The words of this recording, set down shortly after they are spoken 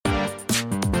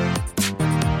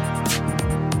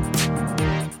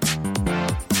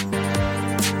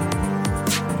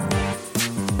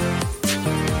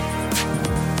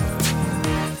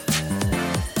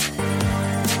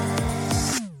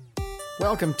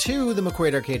welcome to the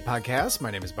McQuaid Arcade Podcast.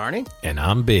 My name is Barney. And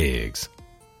I'm Biggs.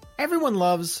 Everyone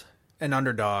loves an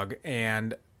underdog,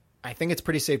 and I think it's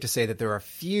pretty safe to say that there are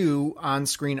few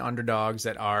on-screen underdogs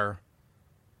that are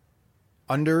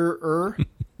how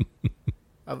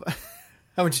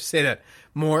would you say that?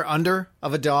 More under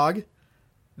of a dog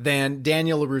than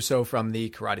Daniel LaRusso from The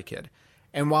Karate Kid.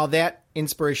 And while that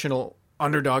inspirational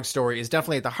underdog story is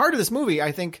definitely at the heart of this movie,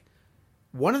 I think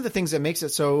one of the things that makes it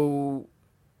so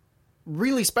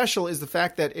really special is the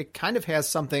fact that it kind of has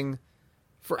something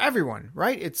for everyone,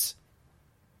 right? It's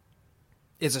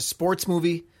a sports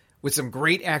movie with some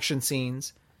great action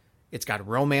scenes. It's got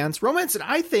romance that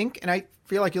I think, and I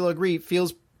feel like you'll agree,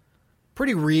 feels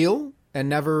pretty real and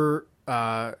never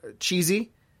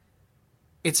cheesy.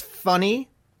 It's funny.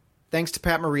 Thanks to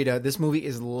Pat Morita, this movie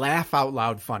is laugh out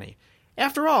loud funny.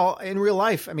 After all, in real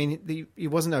life, I mean, he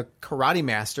wasn't a karate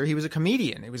master. He was a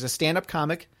comedian. He was a stand-up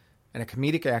comic and a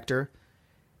comedic actor.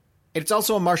 It's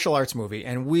also a martial arts movie,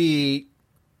 and we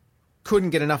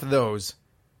couldn't get enough of those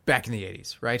back in the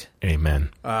 80s, right? Amen.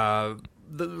 The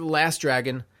Last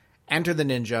Dragon, Enter the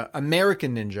Ninja,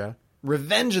 American Ninja,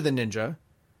 Revenge of the Ninja.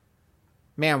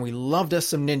 Man, we loved us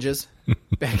some ninjas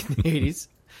back in the 80s.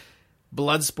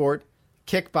 Bloodsport,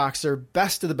 Kickboxer,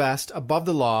 Best of the Best, Above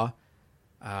the Law,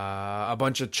 a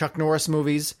bunch of Chuck Norris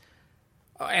movies,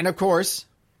 and of course,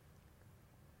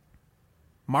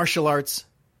 martial arts,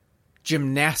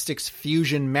 gymnastics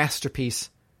fusion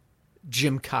masterpiece,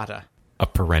 Gymkata. A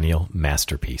perennial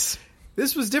masterpiece.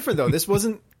 This was different, though. This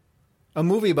wasn't a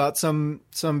movie about some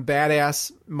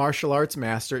badass martial arts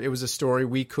master. It was a story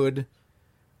we could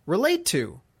relate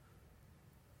to.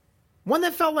 One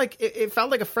that felt like it felt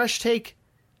like a fresh take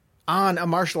on a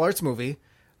martial arts movie,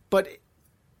 but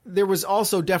there was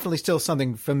also definitely still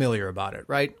something familiar about it,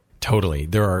 right? Totally.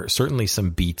 There are certainly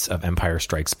some beats of Empire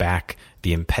Strikes Back,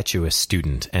 the impetuous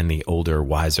student, and the older,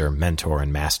 wiser mentor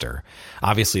and master.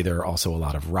 Obviously, there are also a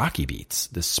lot of Rocky beats,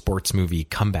 this sports movie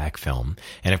comeback film.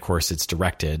 And of course, it's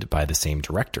directed by the same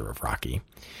director of Rocky.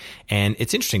 And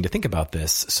it's interesting to think about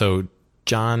this. So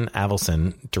John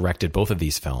Avildsen directed both of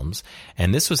these films,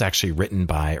 and this was actually written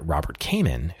by Robert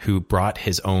Kamen, who brought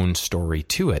his own story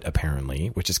to it, apparently,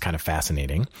 which is kind of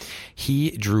fascinating. He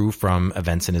drew from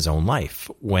events in his own life.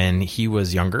 When he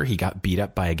was younger, he got beat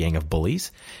up by a gang of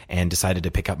bullies and decided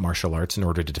to pick up martial arts in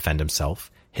order to defend himself.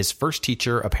 His first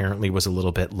teacher apparently was a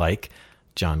little bit like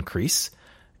John Kreese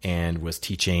and was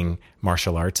teaching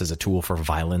martial arts as a tool for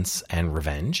violence and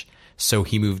revenge. So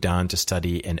he moved on to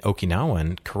study an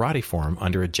Okinawan karate form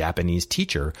under a Japanese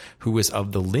teacher who was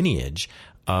of the lineage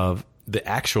of the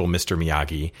actual Mr.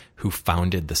 Miyagi who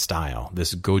founded the style,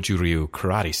 this Goju-ryu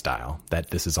karate style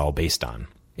that this is all based on.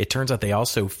 It turns out they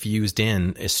also fused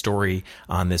in a story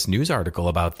on this news article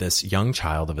about this young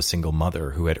child of a single mother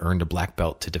who had earned a black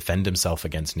belt to defend himself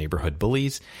against neighborhood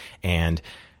bullies, and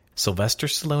Sylvester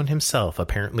Stallone himself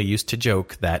apparently used to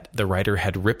joke that the writer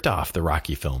had ripped off the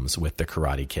Rocky films with The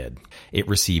Karate Kid. It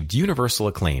received universal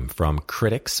acclaim from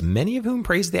critics, many of whom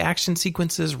praised the action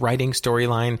sequences, writing,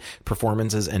 storyline,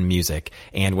 performances, and music,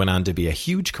 and went on to be a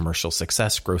huge commercial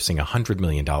success, grossing $100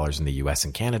 million in the US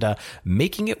and Canada,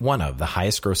 making it one of the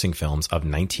highest-grossing films of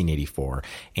 1984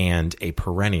 and a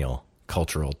perennial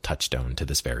cultural touchstone to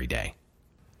this very day.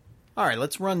 All right,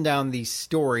 let's run down the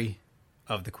story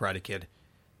of The Karate Kid.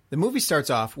 The movie starts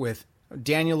off with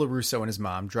Daniel LaRusso and his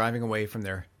mom driving away from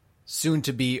their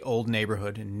soon-to-be old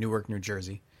neighborhood in Newark, New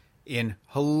Jersey, in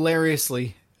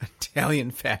hilariously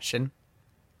Italian fashion.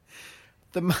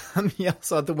 The mom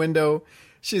yells out the window.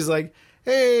 She's like,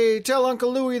 "Hey, tell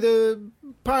Uncle Louie the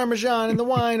Parmesan and the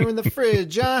wine are in the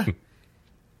fridge, huh?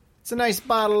 It's a nice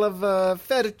bottle of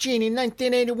fettuccine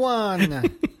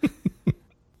 1981.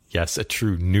 Yes, a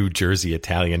true New Jersey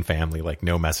Italian family, like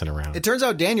no messing around. It turns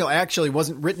out Daniel actually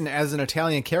wasn't written as an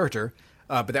Italian character,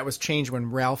 but that was changed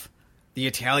when Ralph, the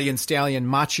Italian stallion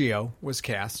Macchio, was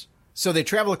cast. So they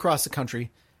travel across the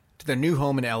country to their new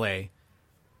home in L.A.,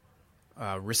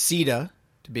 Reseda,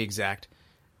 to be exact.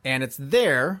 And it's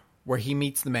there where he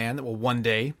meets the man that will one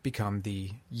day become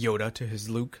the Yoda to his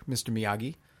Luke, Mr.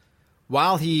 Miyagi.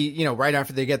 While he, right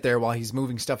after they get there, while he's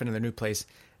moving stuff into their new place,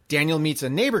 Daniel meets a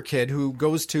neighbor kid who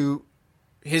goes to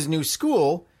his new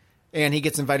school, and he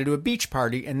gets invited to a beach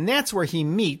party, and that's where he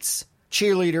meets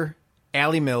cheerleader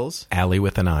Allie Mills. Allie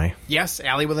with an I. Yes,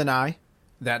 Allie with an I,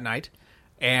 that night.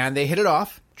 And they hit it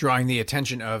off, drawing the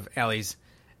attention of Allie's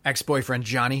ex-boyfriend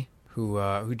Johnny,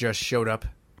 who just showed up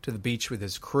to the beach with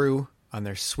his crew on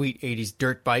their sweet 80s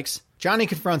dirt bikes. Johnny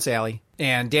confronts Allie,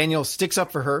 and Daniel sticks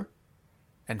up for her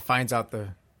and finds out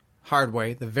the hard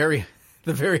way, the very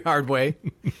hard way,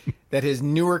 that his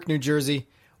Newark, New Jersey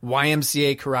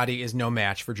YMCA karate is no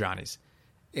match for Johnny's.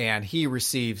 and he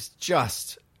receives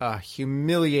just a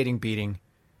humiliating beating,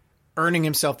 earning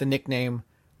himself the nickname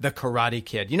the Karate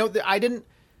Kid. You know, I don't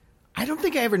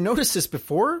think I ever noticed this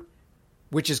before,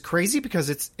 which is crazy because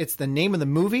it's the name of the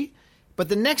movie. But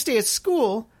the next day at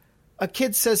school, a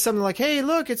kid says something like, "Hey,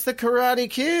 look, it's the Karate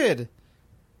Kid."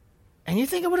 And you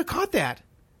think I would have caught that.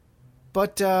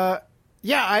 But,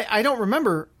 I don't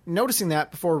remember noticing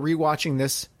that before rewatching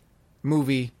this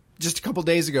movie just a couple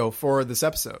days ago for this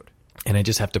episode. And I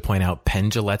just have to point out, Penn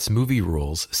Jillette's movie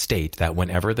rules state that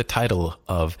whenever the title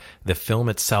of the film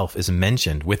itself is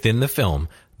mentioned within the film,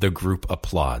 the group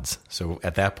applauds. So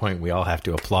at that point, we all have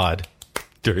to applaud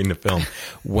during the film.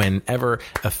 Whenever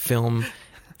a film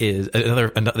is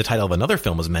the title of another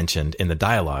film is mentioned in the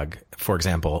dialogue, for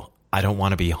example, I don't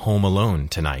want to be home alone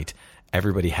tonight,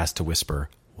 everybody has to whisper,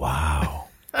 "Wow."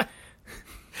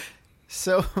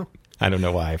 So I don't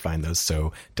know why I find those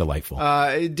so delightful.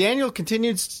 Daniel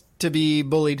continues to be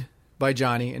bullied by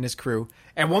Johnny and his crew.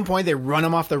 At one point, they run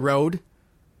him off the road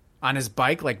on his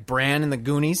bike like Bran in the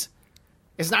Goonies.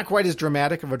 It's not quite as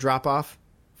dramatic of a drop-off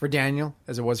for Daniel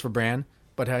as it was for Bran.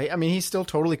 But, I mean, he still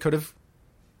totally could have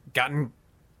gotten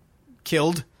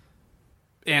killed.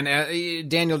 And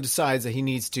Daniel decides that he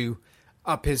needs to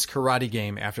up his karate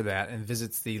game after that and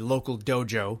visits the local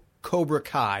dojo, Cobra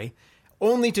Kai,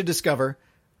 only to discover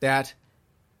that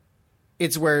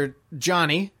it's where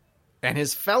Johnny and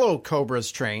his fellow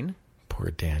Cobras train.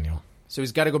 Poor Daniel. So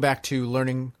he's got to go back to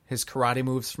learning his karate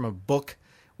moves from a book,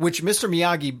 which Mr.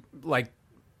 Miyagi, like,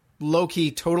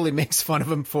 low-key totally makes fun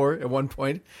of him for at one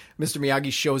point. Mr.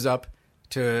 Miyagi shows up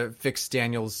to fix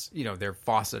Daniel's, their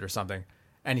faucet or something,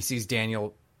 and he sees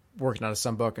Daniel working on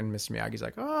some book, and Mr. Miyagi's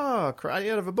like, "Oh,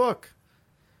 karate out of a book.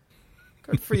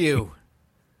 Good for you."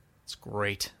 It's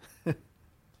great.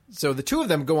 So the two of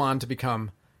them go on to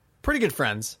become pretty good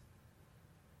friends.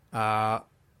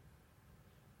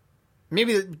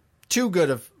 Maybe too good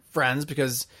of friends,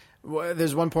 because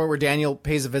there's one point where Daniel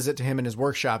pays a visit to him in his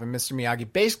workshop, and Mr.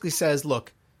 Miyagi basically says,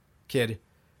 "Look, kid,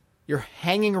 you're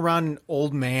hanging around an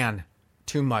old man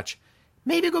too much.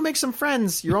 Maybe go make some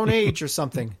friends your own age or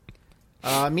something.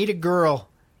 Meet a girl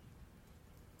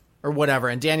or whatever."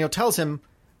 And Daniel tells him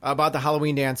about the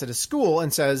Halloween dance at his school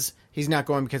and says he's not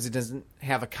going because he doesn't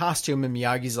have a costume. And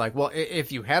Miyagi's like, "Well,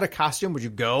 if you had a costume, would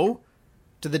you go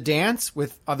to the dance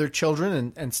with other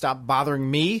children and stop bothering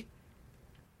me?"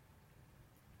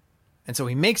 And so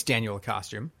he makes Daniel a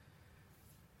costume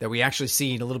that we actually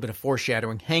see in a little bit of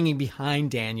foreshadowing hanging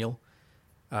behind Daniel.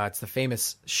 It's the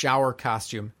famous shower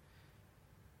costume.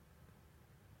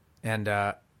 And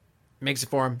makes it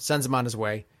for him, sends him on his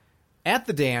way. At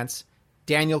the dance,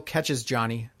 Daniel catches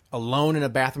Johnny alone in a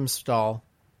bathroom stall,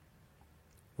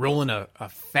 rolling a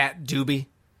fat doobie.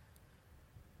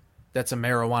 That's a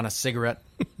marijuana cigarette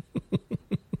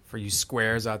for you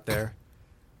squares out there.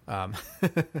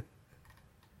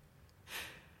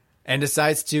 And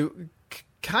decides to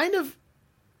kind of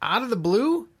out of the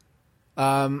blue,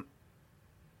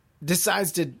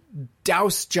 decides to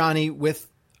douse Johnny with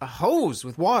a hose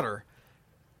with water.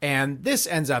 And this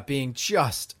ends up being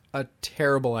just a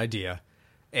terrible idea,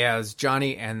 as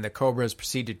Johnny and the Cobras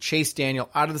proceed to chase Daniel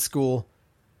out of the school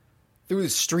through the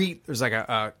street. There's like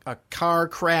a car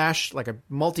crash, like a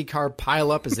multi-car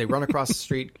pileup as they run across the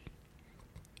street.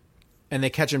 And they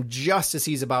catch him just as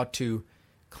he's about to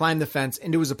climb the fence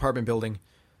into his apartment building.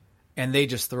 And they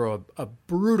just throw a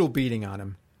brutal beating on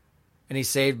him. And he's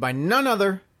saved by none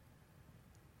other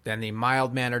than the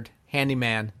mild-mannered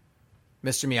handyman,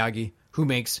 Mr. Miyagi, who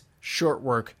makes short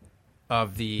work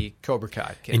of the Cobra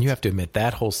Kai kids. And you have to admit,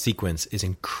 that whole sequence is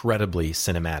incredibly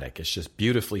cinematic. It's just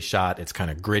beautifully shot. It's kind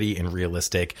of gritty and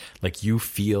realistic. Like you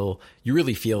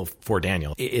really feel for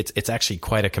Daniel. It's actually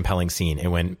quite a compelling scene.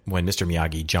 And when Mr.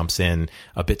 Miyagi jumps in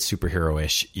a bit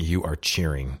superhero-ish, you are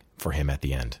cheering for him at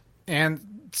the end.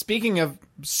 And speaking of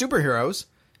superheroes,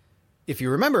 if you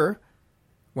remember,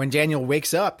 when Daniel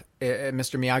wakes up at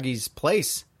Mr. Miyagi's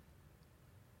place,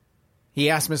 he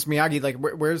asks Mr. Miyagi, like,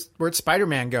 where'd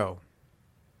Spider-Man go?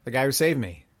 The guy who saved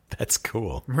me. That's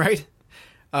cool. Right?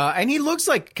 And he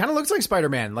kind of looks like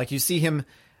Spider-Man. Like you see him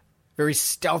very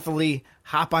stealthily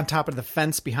hop on top of the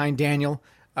fence behind Daniel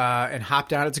and hop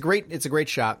down. It's a great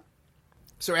shot.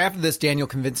 So after this, Daniel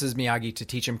convinces Miyagi to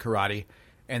teach him karate,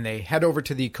 and they head over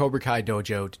to the Cobra Kai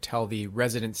dojo to tell the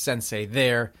resident sensei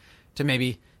there to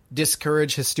maybe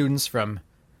discourage his students from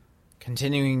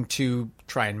continuing to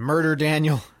try and murder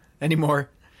Daniel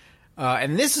anymore.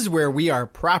 And this is where we are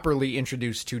properly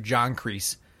introduced to John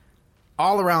Kreese,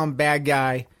 all-around bad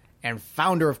guy and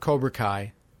founder of Cobra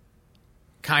Kai.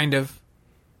 Kind of.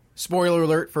 Spoiler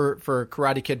alert for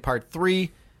Karate Kid Part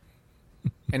 3,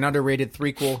 an underrated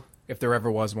threequel. if there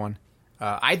ever was one.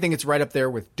 I think it's right up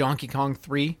there with Donkey Kong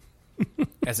 3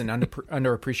 as an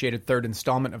underappreciated third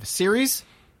installment of a series.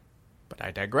 But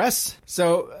I digress.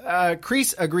 So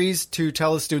Kreese agrees to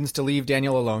tell his students to leave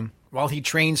Daniel alone while he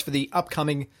trains for the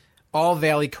upcoming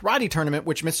All-Valley Karate Tournament,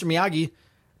 which Mr. Miyagi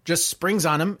just springs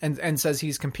on him and says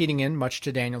he's competing in, much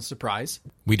to Daniel's surprise.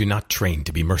 We do not train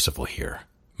to be merciful here.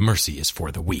 Mercy is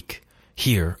for the weak.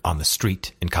 Here, on the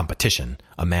street, in competition,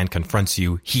 a man confronts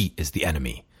you, he is the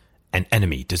enemy. An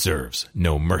enemy deserves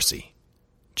no mercy.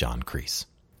 John Kreese.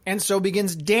 And so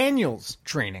begins Daniel's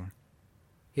training.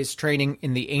 His training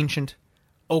in the ancient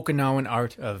Okinawan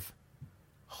art of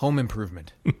home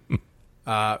improvement.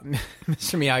 Mr.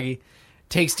 Miyagi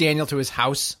takes Daniel to his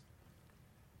house,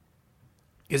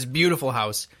 his beautiful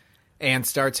house, and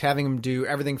starts having him do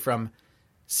everything from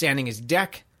sanding his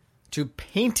deck to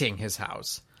painting his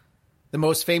house. The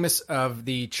most famous of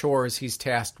the chores he's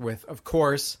tasked with, of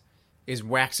course, is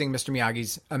waxing Mr.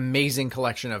 Miyagi's amazing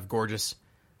collection of gorgeous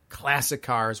classic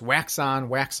cars, wax on,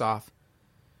 wax off.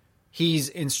 He's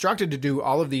instructed to do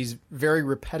all of these very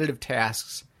repetitive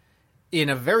tasks in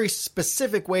a very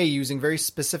specific way, using very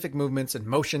specific movements and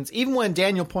motions. Even when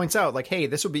Daniel points out, like, hey,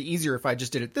 this would be easier if I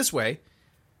just did it this way,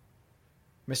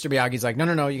 Mr. Miyagi's like,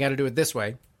 no, you got to do it this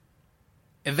way.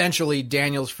 Eventually,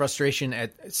 Daniel's frustration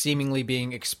at seemingly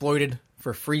being exploited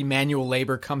for free manual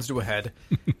labor comes to a head,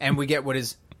 and we get what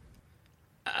is,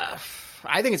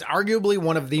 I think it's arguably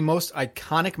one of the most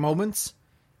iconic moments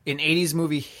in 80s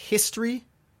movie history.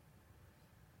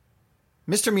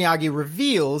 Mr. Miyagi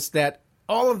reveals that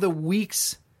all of the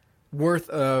week's worth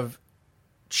of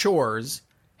chores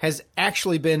has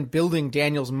actually been building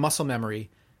Daniel's muscle memory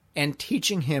and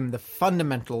teaching him the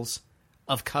fundamentals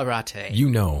of karate. You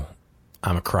know,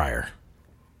 I'm a crier,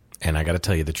 and I got to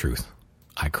tell you the truth.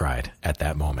 I cried at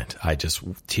that moment.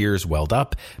 Tears welled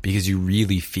up because you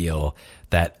really feel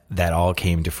that all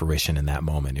came to fruition in that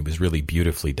moment. It was really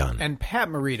beautifully done. And Pat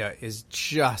Morita is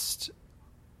just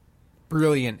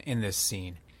brilliant in this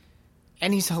scene.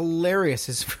 And he's hilarious.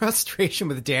 His frustration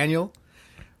with Daniel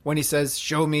when he says,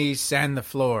 show me, sand the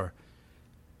floor.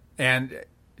 And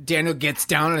Daniel gets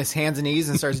down on his hands and knees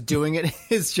and starts doing it.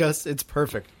 It's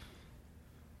perfect.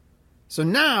 So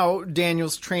now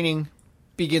Daniel's training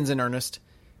begins in earnest.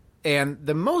 And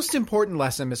the most important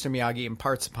lesson Mr. Miyagi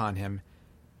imparts upon him,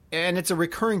 and it's a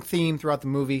recurring theme throughout the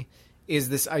movie, is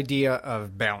this idea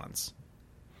of balance.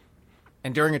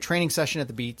 And during a training session at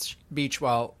the beach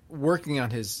while working on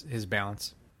his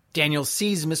balance, Daniel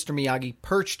sees Mr. Miyagi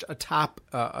perched atop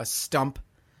a stump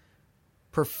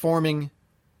performing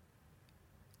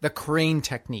the crane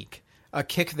technique, a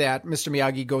kick that Mr.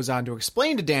 Miyagi goes on to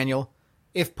explain to Daniel,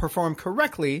 if performed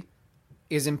correctly,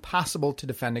 is impossible to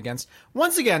defend against.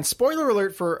 Once again, spoiler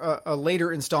alert for a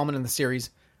later installment in the series,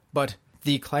 but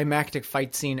the climactic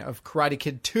fight scene of Karate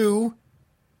Kid 2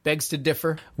 begs to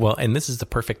differ. Well, and this is the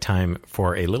perfect time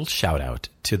for a little shout out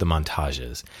to the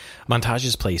montages.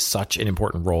 Montages play such an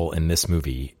important role in this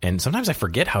movie, and sometimes I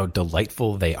forget how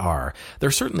delightful they are. They're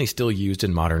certainly still used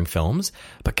in modern films,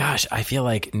 but gosh, I feel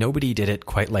like nobody did it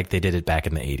quite like they did it back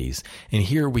in the 80s. And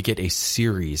here we get a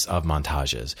series of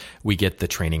montages. We get the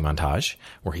training montage,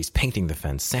 where he's painting the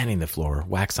fence, sanding the floor,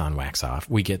 wax on, wax off.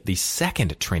 We get the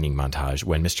second training montage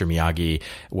when Mr. Miyagi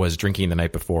was drinking the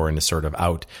night before and is sort of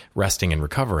out resting and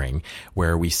recovering,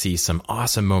 where we see some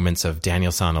awesome moments of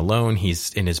Daniel-san alone.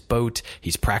 He's in his boat.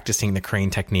 He's practicing the crane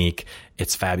technique.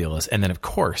 It's fabulous. And then, of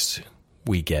course,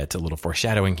 we get a little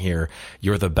foreshadowing here.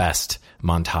 You're the best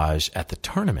montage at the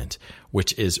tournament,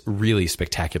 which is really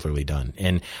spectacularly done.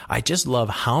 And I just love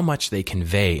how much they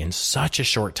convey in such a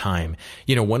short time.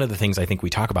 You know, one of the things I think we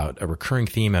talk about, a recurring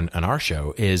theme on our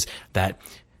show, is that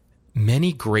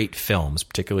many great films,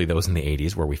 particularly those in the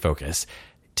 80s where we focus,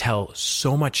 tell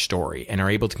so much story and are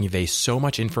able to convey so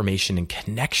much information and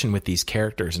connection with these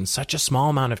characters in such a small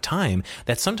amount of time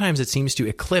that sometimes it seems to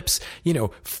eclipse,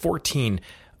 14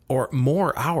 or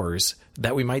more hours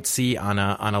that we might see on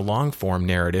a long form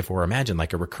narrative, or imagine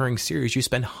like a recurring series. You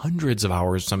spend hundreds of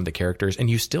hours with some of the characters and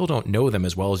you still don't know them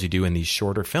as well as you do in these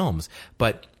shorter films.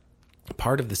 But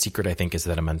part of the secret, I think, is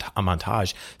that a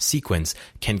montage sequence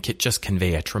can just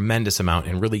convey a tremendous amount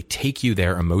and really take you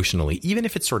there emotionally, even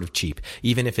if it's sort of cheap,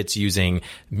 even if it's using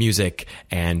music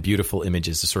and beautiful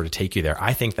images to sort of take you there.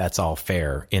 I think that's all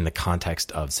fair in the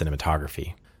context of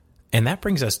cinematography. And that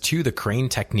brings us to the crane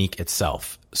technique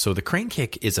itself. So the crane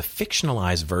kick is a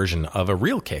fictionalized version of a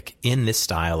real kick in this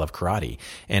style of karate.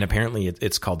 And apparently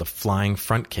it's called the flying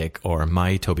front kick, or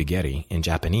mai tobigeri in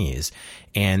Japanese.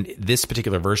 And this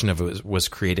particular version of it was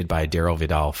created by Daryl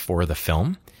Vidal for the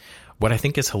film. What I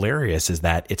think is hilarious is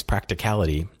that its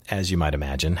practicality, as you might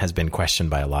imagine, has been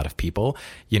questioned by a lot of people.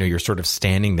 You know, you're sort of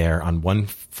standing there on one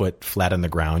foot flat on the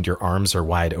ground. Your arms are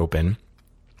wide open.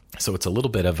 So it's a little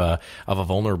bit of a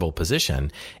vulnerable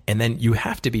position. And then you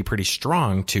have to be pretty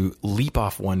strong to leap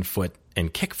off one foot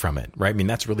and kick from it, right? I mean,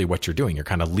 that's really what you're doing. You're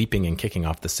kind of leaping and kicking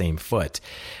off the same foot.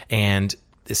 And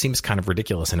it seems kind of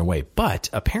ridiculous in a way,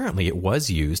 but apparently it was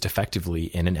used effectively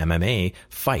in an MMA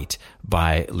fight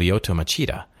by Lyoto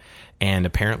Machida. And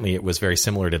apparently it was very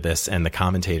similar to this. And the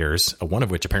commentators, one of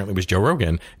which apparently was Joe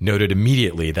Rogan, noted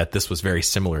immediately that this was very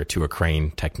similar to a crane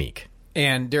technique.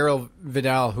 And Daryl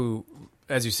Vidal, who,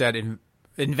 as you said,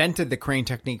 invented the crane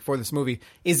technique for this movie,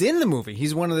 is in the movie.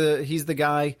 He's the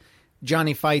guy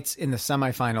Johnny fights in the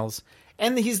semifinals,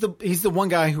 and he's the one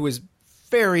guy who is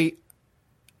very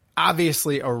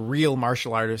obviously a real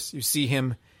martial artist. You see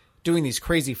him doing these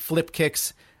crazy flip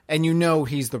kicks, and you know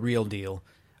he's the real deal.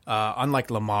 Unlike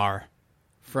Lamar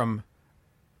from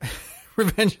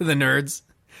Revenge of the Nerds,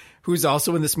 who's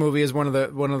also in this movie as one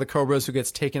of the Cobras who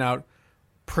gets taken out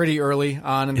pretty early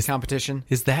on in the competition.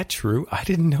 Is that true? I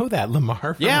didn't know that.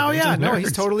 Lamar. No,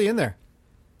 he's totally in there.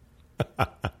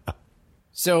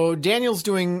 So Daniel's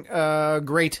doing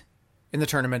great in the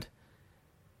tournament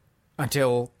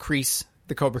until Kreese,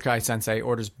 the Cobra Kai sensei,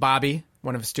 orders Bobby,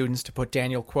 one of his students, to put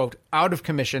Daniel, quote, out of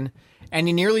commission. And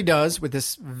he nearly does with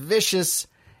this vicious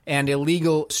and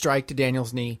illegal strike to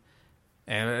Daniel's knee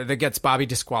that gets Bobby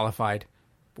disqualified.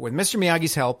 But with Mr.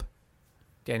 Miyagi's help,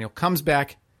 Daniel comes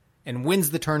back and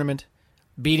wins the tournament,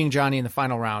 beating Johnny in the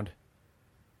final round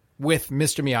with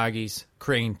Mr. Miyagi's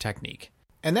crane technique.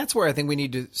 And that's where I think we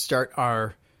need to start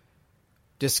our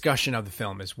discussion of the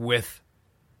film, is with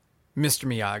Mr.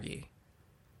 Miyagi.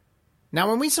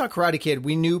 Now, when we saw Karate Kid,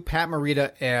 we knew Pat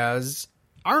Morita as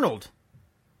Arnold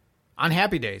on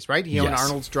Happy Days, right? He owned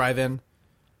Arnold's Drive-In.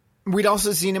 We'd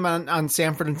also seen him on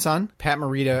Sanford and Son. Pat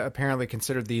Morita apparently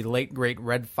considered the late, great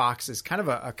Red Fox as kind of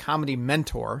a comedy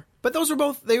mentor. But those were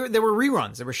both, they were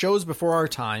reruns. They were shows before our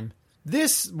time.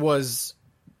 This was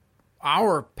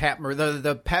our Pat Morita,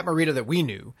 the Pat Morita that we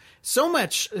knew. So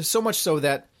much so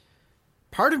that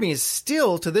part of me is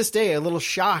still, to this day, a little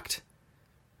shocked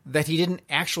that he didn't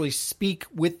actually speak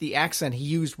with the accent he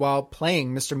used while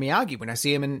playing Mr. Miyagi when I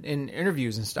see him in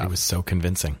interviews and stuff. It was so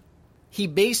convincing. He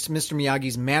based Mr.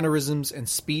 Miyagi's mannerisms and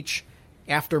speech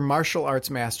after martial arts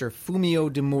master Fumio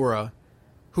Demura,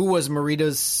 who was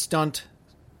Morita's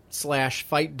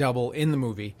stunt/fight double in the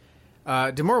movie.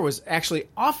 Demura was actually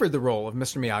offered the role of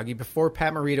Mr. Miyagi before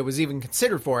Pat Morita was even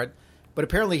considered for it, but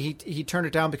apparently he turned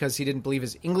it down because he didn't believe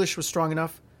his English was strong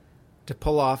enough to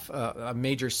pull off a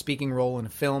major speaking role in a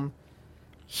film.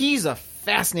 He's a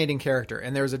fascinating character,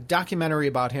 and there's a documentary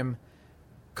about him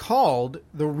called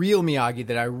The Real Miyagi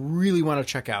that I really want to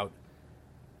check out,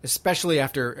 especially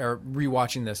after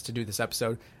rewatching this to do this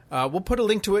episode. We'll put a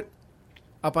link to it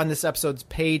up on this episode's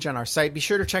page on our site. Be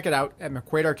sure to check it out at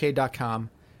McQuaidArcade.com.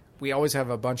 We always have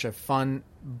a bunch of fun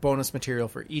bonus material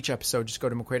for each episode. Just go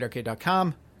to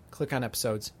McQuaidArcade.com, click on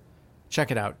episodes,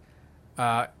 check it out.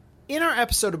 In our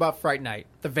episode about Fright Night,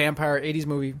 the vampire 80s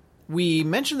movie, we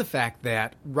mentioned the fact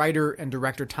that writer and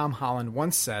director Tom Holland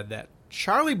once said that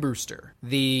Charlie Brewster,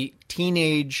 the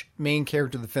teenage main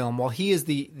character of the film, while he is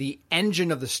the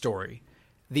engine of the story,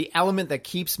 the element that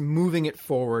keeps moving it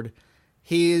forward,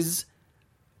 his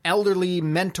elderly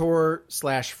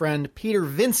mentor/friend Peter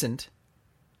Vincent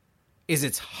is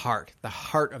its heart, the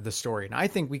heart of the story. And I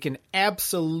think we can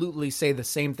absolutely say the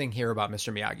same thing here about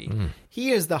Mr. Miyagi.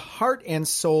 He is the heart and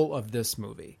soul of this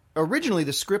movie. Originally,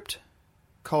 the script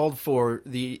called for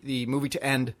the movie to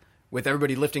end with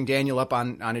everybody lifting Daniel up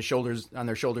on their shoulders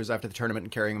after the tournament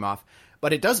and carrying him off.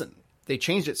 But it doesn't. They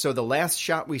changed it so the last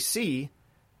shot we see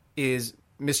is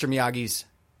Mr. Miyagi's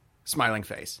smiling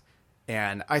face.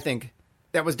 And I think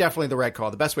that was definitely the right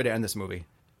call, the best way to end this movie.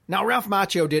 Now, Ralph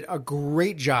Macchio did a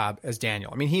great job as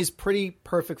Daniel. I mean, he's pretty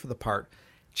perfect for the part.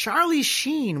 Charlie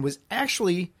Sheen was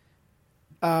actually,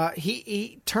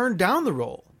 he turned down the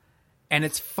role. And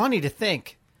it's funny to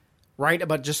think, right,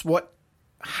 about just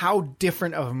how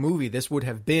different of a movie this would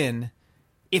have been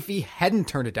if he hadn't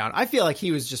turned it down. I feel like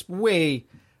he was just way,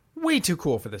 way too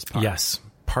cool for this part. Yes.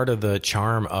 Part of the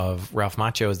charm of Ralph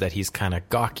Macchio is that he's kind of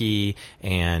gawky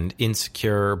and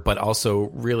insecure, but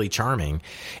also really charming.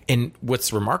 And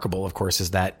what's remarkable, of course,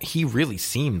 is that he really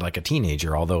seemed like a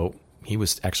teenager, although he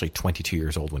was actually 22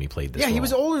 years old when he played this role. He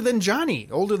was older than Johnny,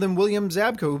 older than William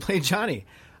Zabka, who played Johnny.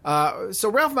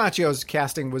 So Ralph Macchio's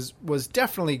casting was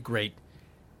definitely great.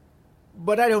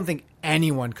 But I don't think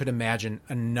anyone could imagine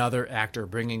another actor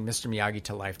bringing Mr. Miyagi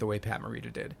to life the way Pat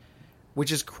Morita did.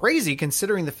 Which is crazy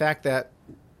considering the fact that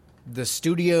the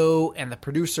studio and the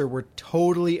producer were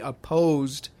totally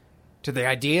opposed to the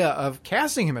idea of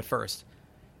casting him at first.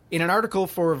 In an article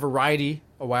for Variety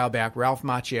a while back, Ralph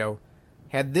Macchio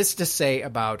had this to say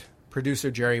about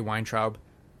producer Jerry Weintraub.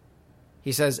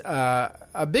 He says,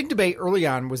 a big debate early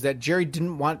on was that Jerry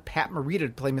didn't want Pat Morita to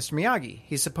play Mr. Miyagi.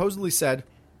 He supposedly said,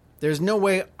 "There's no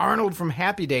way Arnold from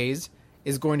Happy Days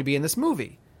is going to be in this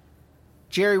movie."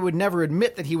 Jerry would never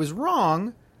admit that he was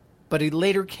wrong, but he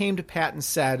later came to Pat and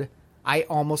said, "I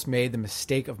almost made the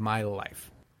mistake of my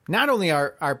life." Not only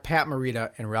are Pat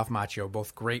Morita and Ralph Macchio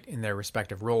both great in their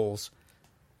respective roles,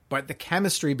 but the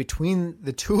chemistry between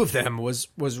the two of them was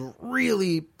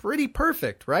really pretty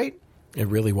perfect, right? It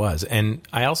really was. And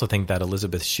I also think that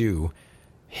Elizabeth Shue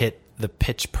hit the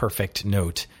pitch perfect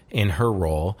note in her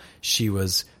role. She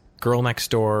was girl next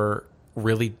door,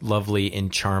 really lovely and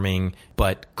charming,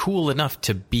 but cool enough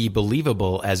to be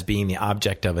believable as being the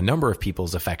object of a number of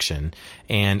people's affection.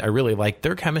 And I really liked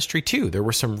their chemistry too. There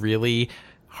were some really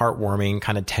heartwarming,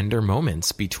 kind of tender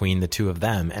moments between the two of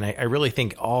them. And I really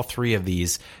think all three of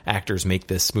these actors make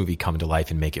this movie come to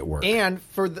life and make it work. And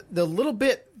for the little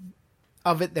bit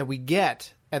of it that we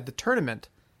get at the tournament,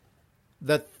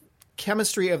 the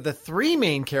chemistry of the three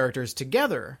main characters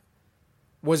together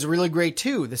was really great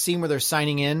too. The scene where they're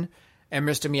signing in and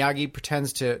Mr. Miyagi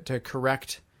pretends to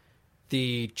correct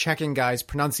the check-in guy's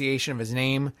pronunciation of his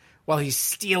name while he's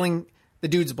stealing the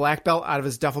dude's black belt out of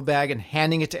his duffel bag and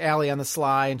handing it to Allie on the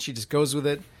sly, and she just goes with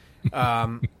it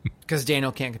because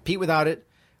Daniel can't compete without it.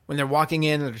 When they're walking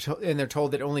in and they're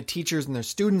told that only teachers and their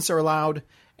students are allowed,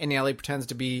 and Allie pretends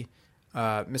to be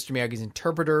Mr. Miyagi's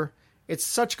interpreter. It's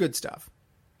such good stuff.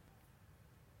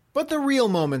 But the real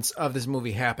moments of this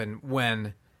movie happen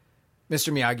when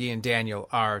Mr. Miyagi and Daniel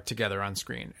are together on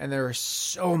screen. And there are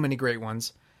so many great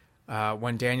ones.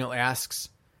 When Daniel asks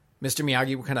Mr.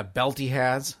 Miyagi what kind of belt he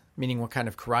has, meaning what kind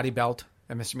of karate belt,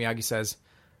 and Mr. Miyagi says,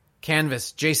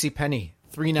 "Canvas, JCPenney,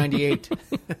 $3.98."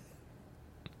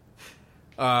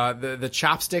 The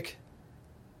chopstick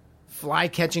fly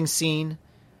catching scene,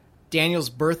 Daniel's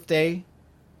birthday,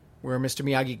 where Mr.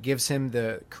 Miyagi gives him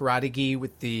the karate gi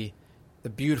with the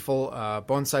beautiful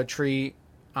bonsai tree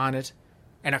on it,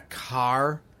 and a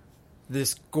car,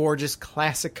 this gorgeous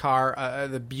classic car,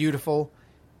 the beautiful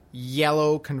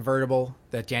yellow convertible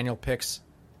that Daniel picks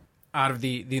out of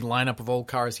the lineup of old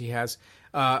cars he has.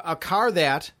 A car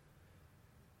that,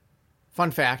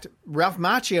 fun fact, Ralph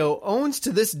Macchio owns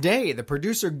to this day. The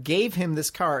producer gave him this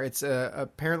car. It's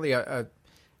apparently a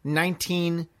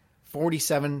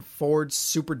 1947 Ford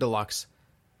Super Deluxe.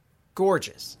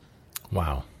 Gorgeous.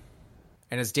 Wow.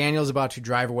 And as Daniel's about to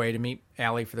drive away to meet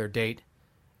Allie for their date,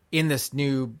 in this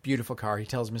new beautiful car, he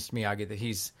tells Mr. Miyagi that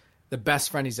he's the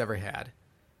best friend he's ever had.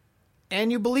 And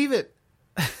you believe it.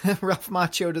 Ralph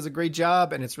Macchio does a great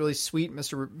job, and it's really sweet.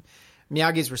 Mr.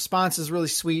 Miyagi's response is really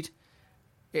sweet.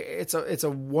 It's a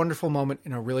wonderful moment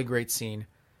and a really great scene.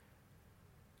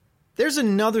 There's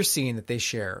another scene that they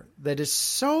share that is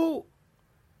so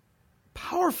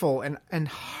powerful and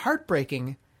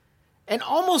heartbreaking, and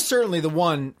almost certainly the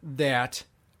one that,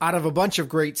 out of a bunch of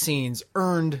great scenes,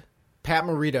 earned Pat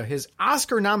Morita his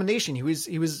Oscar nomination. He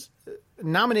was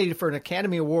nominated for an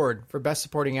Academy Award for Best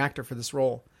Supporting Actor for this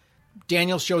role.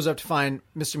 Daniel shows up to find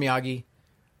Mr. Miyagi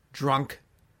drunk,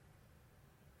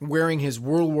 wearing his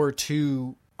World War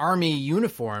II Army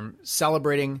uniform,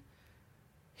 celebrating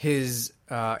his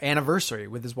anniversary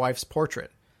with his wife's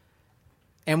portrait.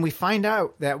 And we find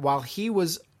out that while he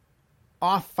was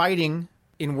off fighting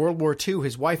in World War II,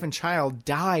 his wife and child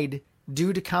died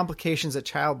due to complications at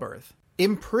childbirth,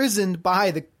 imprisoned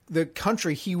by the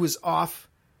country he was off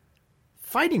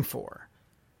fighting for.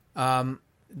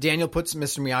 Daniel puts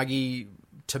Mr. Miyagi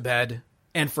to bed,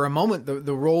 and for a moment,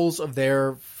 the roles of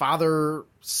their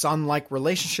father-son-like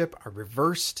relationship are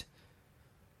reversed,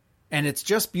 and it's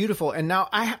just beautiful. And now,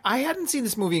 I hadn't seen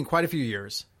this movie in quite a few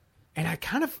years, and I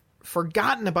kind of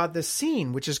forgotten about this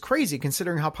scene, which is crazy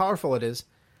considering how powerful it is,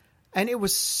 and it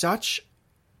was such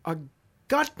a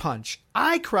gut punch.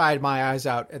 I cried my eyes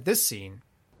out at this scene.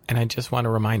 And I just want to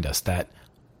remind us that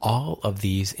all of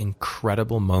these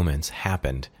incredible moments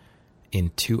happened in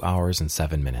 2 hours and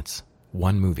 7 minutes.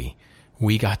 One movie.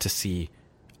 We got to see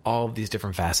all of these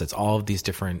different facets, all of these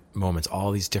different moments,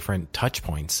 all these different touch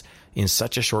points in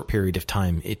such a short period of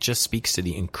time. It just speaks to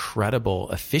the incredible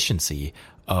efficiency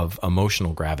of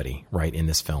emotional gravity, right, in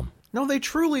this film. No, they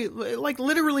truly,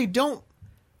 literally don't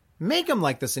make them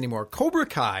like this anymore. Cobra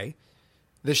Kai,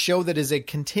 the show that is a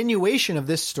continuation of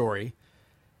this story,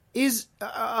 is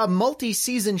a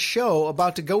multi-season show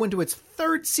about to go into its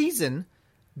third season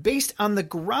based on the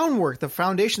groundwork, the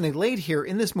foundation they laid here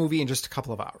in this movie in just a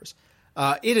couple of hours.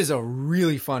 It is a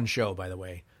really fun show, by the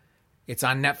way. It's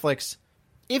on Netflix.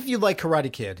 If you like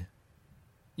Karate Kid,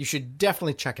 you should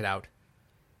definitely check it out.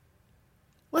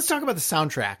 Let's talk about the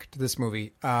soundtrack to this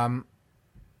movie.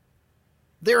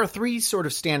 There are three sort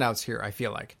of standouts here, I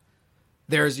feel like.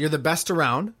 There's You're the Best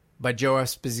Around by Joe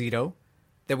Esposito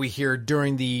that we hear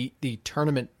during the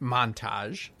tournament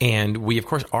montage. And we, of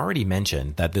course, already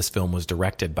mentioned that this film was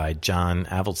directed by John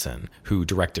Avildsen, who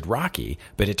directed Rocky,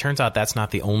 but it turns out that's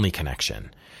not the only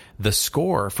connection. The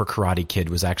score for Karate Kid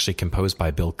was actually composed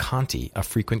by Bill Conti, a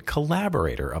frequent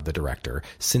collaborator of the director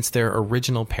since their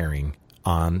original pairing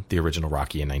on the original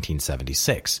Rocky in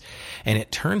 1976. And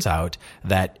it turns out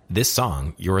that this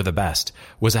song, You're the Best,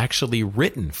 was actually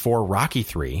written for Rocky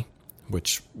III,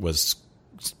 which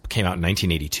came out in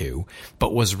 1982,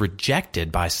 but was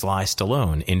rejected by Sly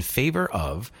Stallone in favor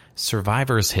of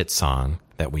Survivor's hit song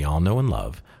that we all know and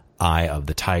love, Eye of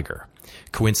the Tiger.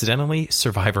 Coincidentally,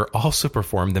 Survivor also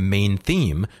performed the main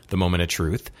theme, The Moment of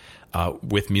Truth,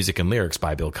 with music and lyrics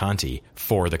by Bill Conti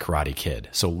for The Karate Kid.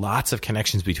 So lots of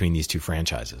connections between these two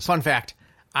franchises. Fun fact,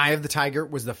 Eye of the Tiger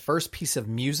was the first piece of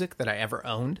music that I ever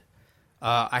owned.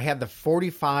 I had the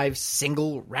 45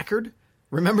 single record.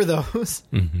 Remember those?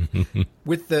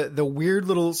 With the weird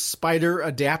little spider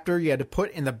adapter you had to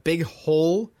put in the big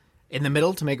hole in the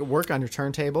middle to make it work on your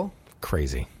turntable.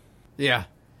 Crazy. Yeah.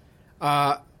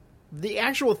 The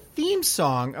actual theme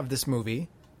song of this movie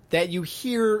that you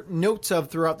hear notes of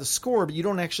throughout the score, but you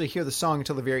don't actually hear the song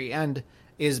until the very end,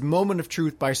 is Moment of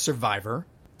Truth by Survivor.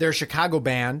 Their Chicago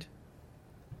band.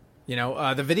 You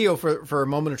know, the video for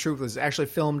Moment of Truth was actually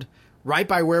filmed right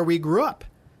by where we grew up,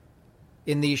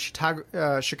 in the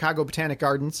Chicago Botanic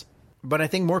Gardens. But I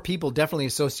think more people definitely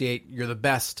associate You're the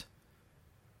Best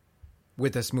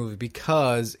with this movie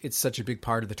because it's such a big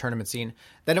part of the tournament scene.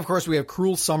 Then, of course, we have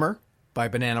Cruel Summer by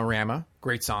Bananarama.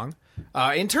 Great song.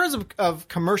 In terms of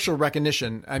commercial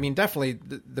recognition, I mean, definitely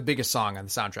the biggest song on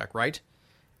the soundtrack, right?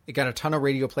 It got a ton of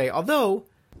radio play. Although,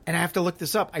 and I have to look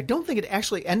this up, I don't think it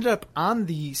actually ended up on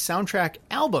the soundtrack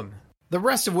album. The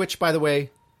rest of which, by the way,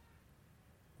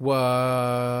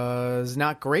 was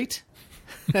not great.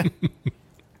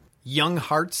 Young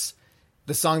Hearts,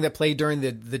 the song that played during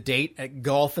the date at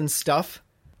golf and stuff,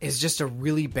 is just a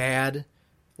really bad,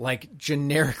 like,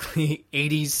 generically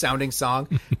 80s sounding song.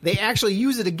 They actually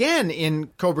use it again in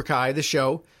Cobra Kai, the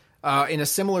show, in a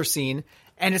similar scene.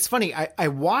 And it's funny, I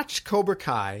watched Cobra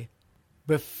Kai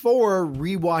before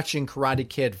rewatching Karate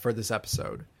Kid for this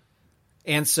episode.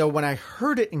 And so when I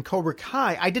heard it in Cobra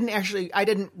Kai, I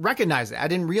didn't recognize it. I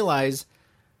didn't realize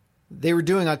they were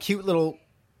doing a cute little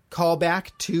callback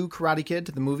to Karate Kid,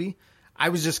 to the movie. I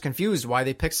was just confused why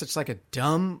they picked such like a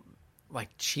dumb, like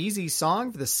cheesy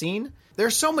song for the scene. There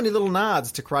are so many little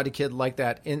nods to Karate Kid like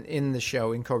that in the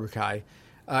show, in Cobra Kai,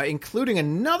 including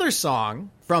another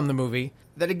song from the movie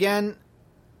that, again,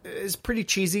 is pretty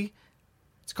cheesy.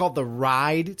 It's called The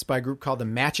Ride. It's by a group called The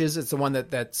Matches. It's the one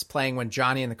that's playing when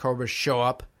Johnny and the Cobras show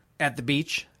up at the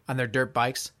beach on their dirt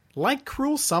bikes. Like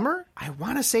Cruel Summer, I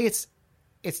want to say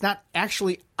it's not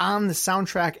actually on the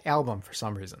soundtrack album for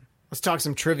some reason. Let's talk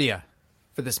some trivia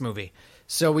for this movie.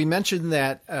 So we mentioned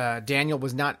that Daniel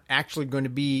was not actually going to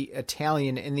be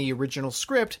Italian in the original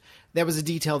script. That was a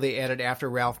detail they added after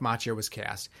Ralph Macchio was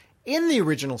cast. In the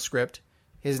original script,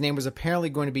 his name was apparently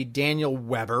going to be Daniel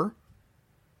Weber.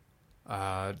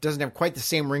 Doesn't have quite the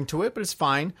same ring to it, but it's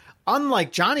fine.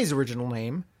 Unlike Johnny's original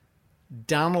name,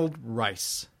 Donald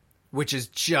Rice, which is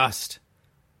just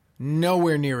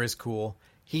nowhere near as cool.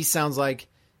 He sounds like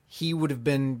he would have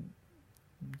been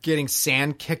getting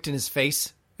sand kicked in his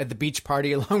face at the beach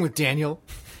party along with Daniel.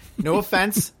 No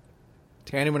offense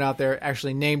to anyone out there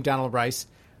actually named Donald Rice,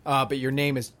 but your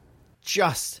name is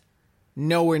just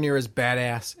nowhere near as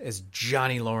badass as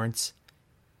Johnny Lawrence.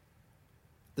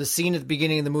 The scene at the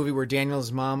beginning of the movie where Daniel and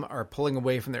his mom are pulling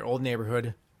away from their old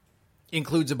neighborhood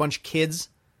includes a bunch of kids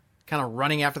kind of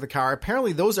running after the car.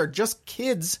 Apparently those are just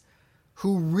kids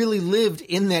who really lived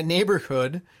in that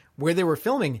neighborhood where they were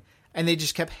filming, and they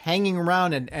just kept hanging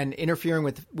around and interfering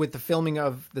with the filming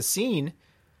of the scene.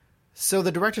 So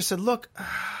the director said, look,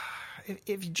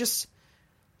 if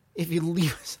you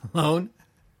leave us alone,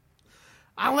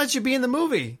 I'll let you be in the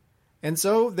movie. And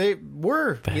so they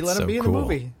were. He let him be in the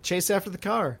movie. Chase after the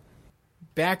car.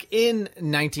 Back in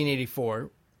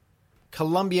 1984,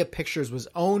 Columbia Pictures was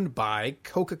owned by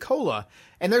Coca-Cola.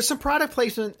 And there's some product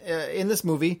placement in this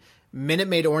movie. Minute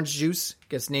Maid orange juice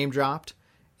gets name dropped.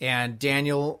 And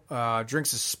Daniel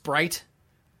drinks a Sprite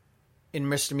in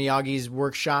Mr. Miyagi's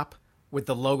workshop with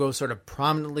the logo sort of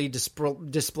prominently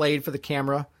displayed for the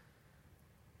camera.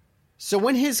 So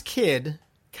when his kid,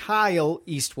 Kyle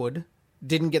Eastwood,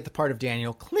 didn't get the part of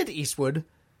Daniel, Clint Eastwood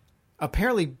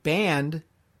apparently banned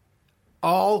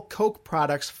all Coke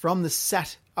products from the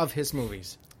set of his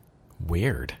movies.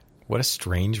 Weird. What a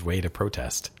strange way to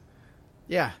protest.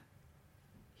 Yeah.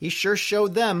 He sure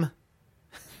showed them.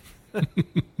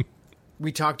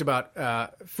 We talked about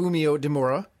Fumio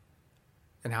Demura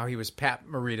and how he was Pat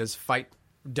Morita's fight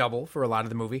double for a lot of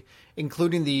the movie,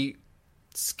 including the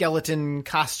skeleton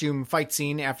costume fight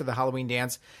scene after the Halloween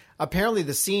dance. Apparently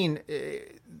the scene,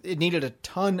 it needed a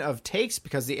ton of takes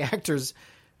because the actors,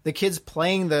 the kids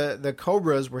playing the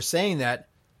Cobras were saying that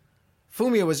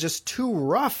Fumio was just too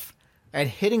rough at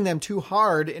hitting them too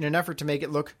hard in an effort to make it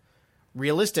look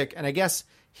realistic. And I guess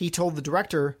he told the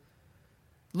director,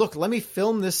 look, let me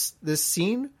film this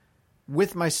scene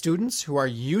with my students who are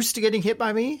used to getting hit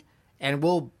by me, and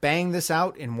we'll bang this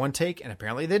out in one take. And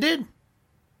apparently they did.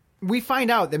 We find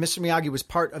out that Mr. Miyagi was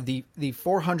part of the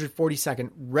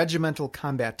 442nd Regimental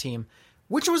Combat Team,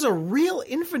 which was a real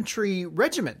infantry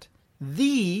regiment,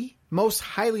 the most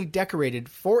highly decorated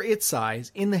for its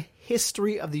size in the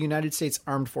history of the United States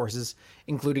Armed Forces,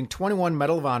 including 21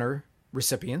 Medal of Honor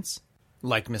recipients,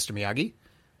 like Mr. Miyagi,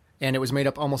 and it was made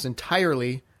up almost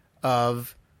entirely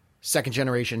of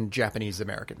second-generation Japanese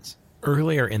Americans.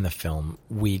 Earlier in the film,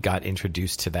 we got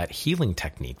introduced to that healing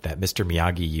technique that Mr.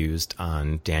 Miyagi used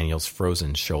on Daniel's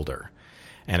frozen shoulder.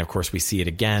 And of course, we see it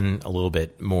again a little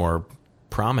bit more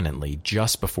prominently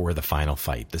just before the final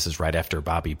fight. This is right after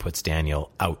Bobby puts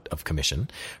Daniel out of commission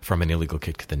from an illegal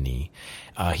kick to the knee.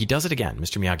 He does it again.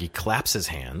 Mr. Miyagi claps his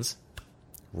hands,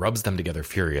 rubs them together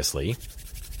furiously,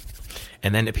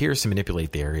 and then appears to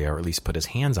manipulate the area, or at least put his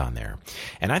hands on there.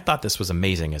 And I thought this was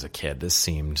amazing as a kid. This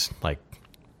seemed like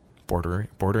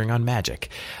bordering on magic.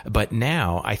 But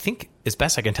now, I think, as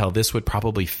best I can tell, this would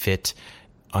probably fit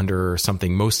under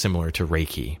something most similar to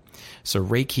Reiki. So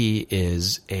Reiki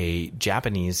is a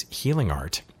Japanese healing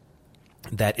art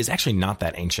that is actually not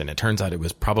that ancient. It turns out it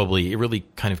really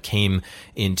kind of came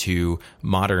into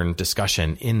modern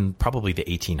discussion in probably the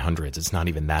 1800s. It's not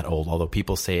even that old, although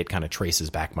people say it kind of traces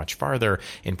back much farther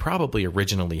and probably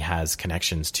originally has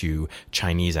connections to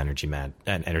Chinese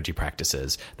energy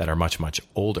practices that are much, much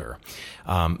older.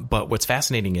 But what's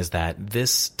fascinating is that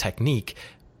this technique,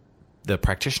 the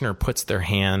practitioner puts their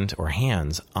hand or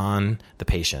hands on the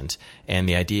patient, and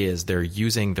the idea is they're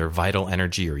using their vital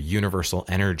energy or universal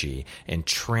energy and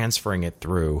transferring it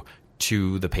through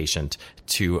to the patient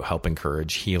to help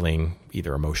encourage healing,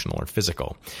 either emotional or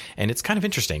physical. And it's kind of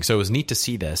interesting. So it was neat to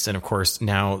see this. And of course,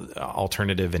 now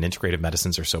alternative and integrative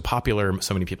medicines are so popular.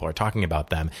 So many people are talking about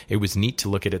them. It was neat to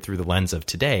look at it through the lens of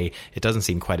today. It doesn't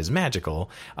seem quite as magical,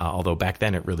 although back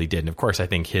then it really did. And of course, I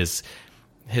think his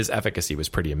efficacy was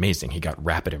pretty amazing. He got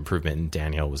rapid improvement, and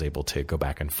Daniel was able to go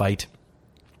back and fight.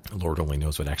 Lord only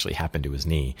knows what actually happened to his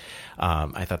knee.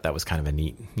 I thought that was kind of a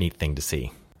neat thing to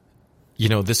see. You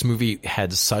know, this movie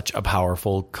had such a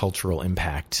powerful cultural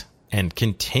impact and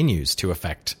continues to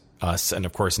affect us. And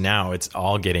of course, now it's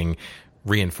all getting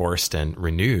reinforced and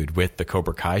renewed with the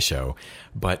Cobra Kai show.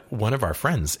 But one of our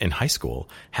friends in high school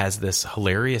has this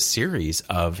hilarious series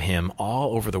of him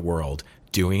all over the world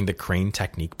doing the crane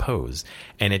technique pose.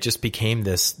 And it just became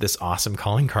this awesome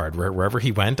calling card where wherever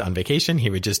he went on vacation, he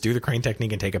would just do the crane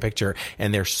technique and take a picture.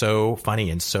 And they're so funny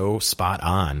and so spot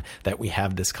on that we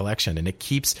have this collection, and it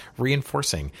keeps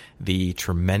reinforcing the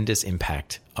tremendous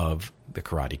impact of the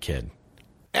Karate Kid.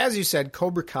 As you said,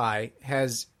 Cobra Kai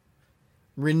has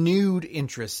renewed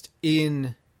interest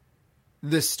in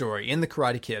this story, in the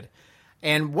Karate Kid.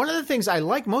 And one of the things I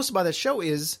like most about that show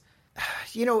is,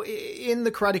 you know, in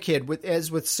the Karate Kid,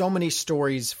 as with so many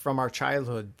stories from our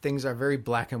childhood, things are very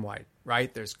black and white,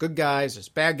 right? There's good guys, there's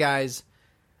bad guys,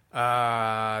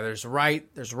 there's right,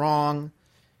 there's wrong.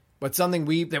 But something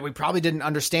that we probably didn't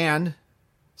understand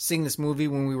seeing this movie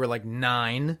when we were like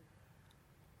 9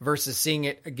 versus seeing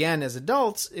it again as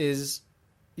adults is,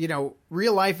 you know,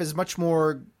 real life is much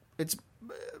more, it's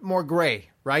more gray,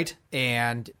 right?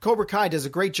 And Cobra Kai does a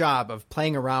great job of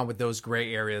playing around with those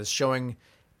gray areas, showing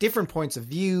different points of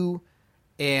view.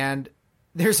 And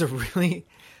there's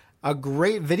a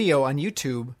great video on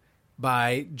YouTube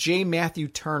by J. Matthew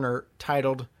Turner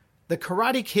titled "The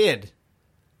Karate Kid,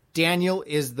 Daniel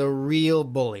is the Real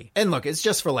Bully." And look, it's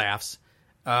just for laughs.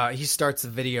 He starts the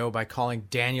video by calling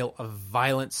Daniel a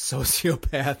violent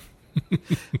sociopath.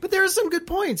 But there are some good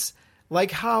points, like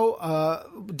how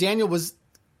Daniel was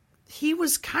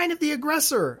kind of the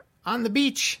aggressor on the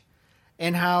beach,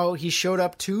 and how he showed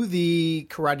up to the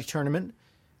karate tournament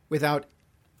without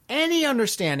any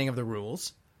understanding of the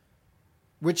rules,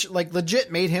 which like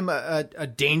legit made him a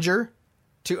danger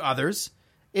to others.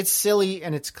 It's silly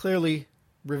and it's clearly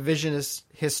revisionist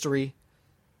history,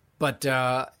 But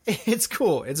it's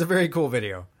cool. It's a very cool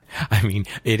video. I mean,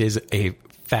 it is a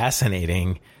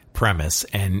fascinating premise,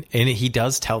 and he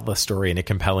does tell the story in a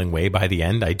compelling way by the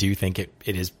end. I do think it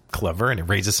is clever and it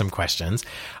raises some questions.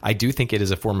 I do think it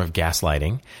is a form of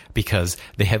gaslighting because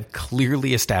they have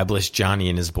clearly established Johnny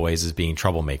and his boys as being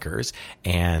troublemakers,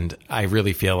 and I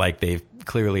really feel like they've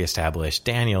clearly established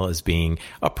Daniel as being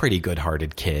a pretty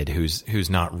good-hearted kid who's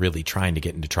not really trying to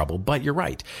get into trouble. But you're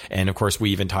right. And of course,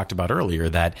 we even talked about earlier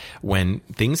that when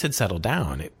things had settled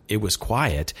down, it was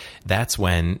quiet. That's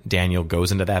when Daniel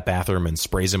goes into that bathroom and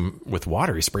sprays him with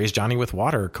water. He sprays Johnny with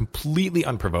water completely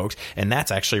unprovoked. And that's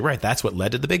actually right. That's what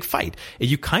led to the big fight.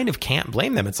 You kind of can't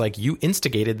blame them. It's like you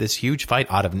instigated this huge fight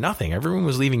out of nothing. Everyone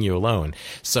was leaving you alone.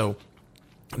 So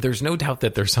there's no doubt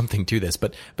that there's something to this,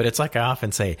 but it's like I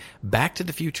often say, Back to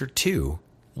the Future 2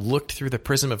 looked through the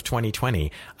prism of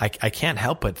 2020. I can't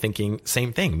help but thinking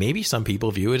same thing. Maybe some people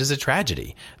view it as a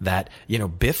tragedy that,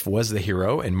 Biff was the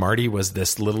hero and Marty was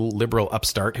this little liberal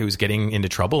upstart who's getting into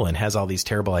trouble and has all these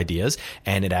terrible ideas,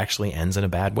 and it actually ends in a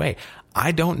bad way.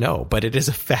 I don't know, but it is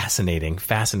a fascinating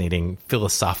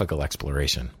philosophical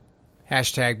exploration.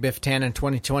 Hashtag Biff Tannen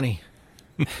 2020.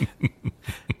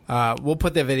 We'll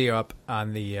put that video up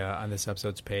on the on this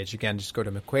episode's page. Again, just go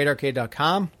to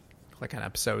McQuaidArcade.com, click on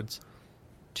episodes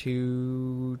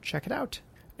to check it out.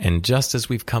 And just as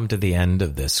we've come to the end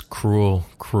of this cruel,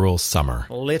 cruel summer,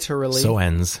 literally, so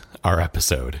ends our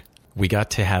episode. We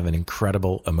got to have an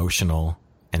incredible emotional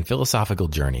and philosophical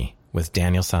journey with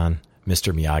Daniel-san,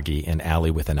 Mr. Miyagi, and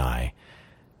Allie with an I,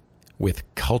 with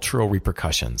cultural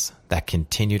repercussions that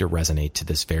continue to resonate to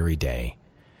this very day.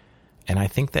 And I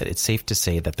think that it's safe to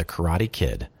say that the Karate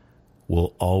Kid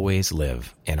will always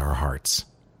live in our hearts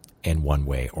in one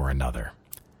way or another.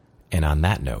 And on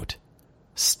that note,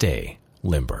 stay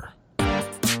limber.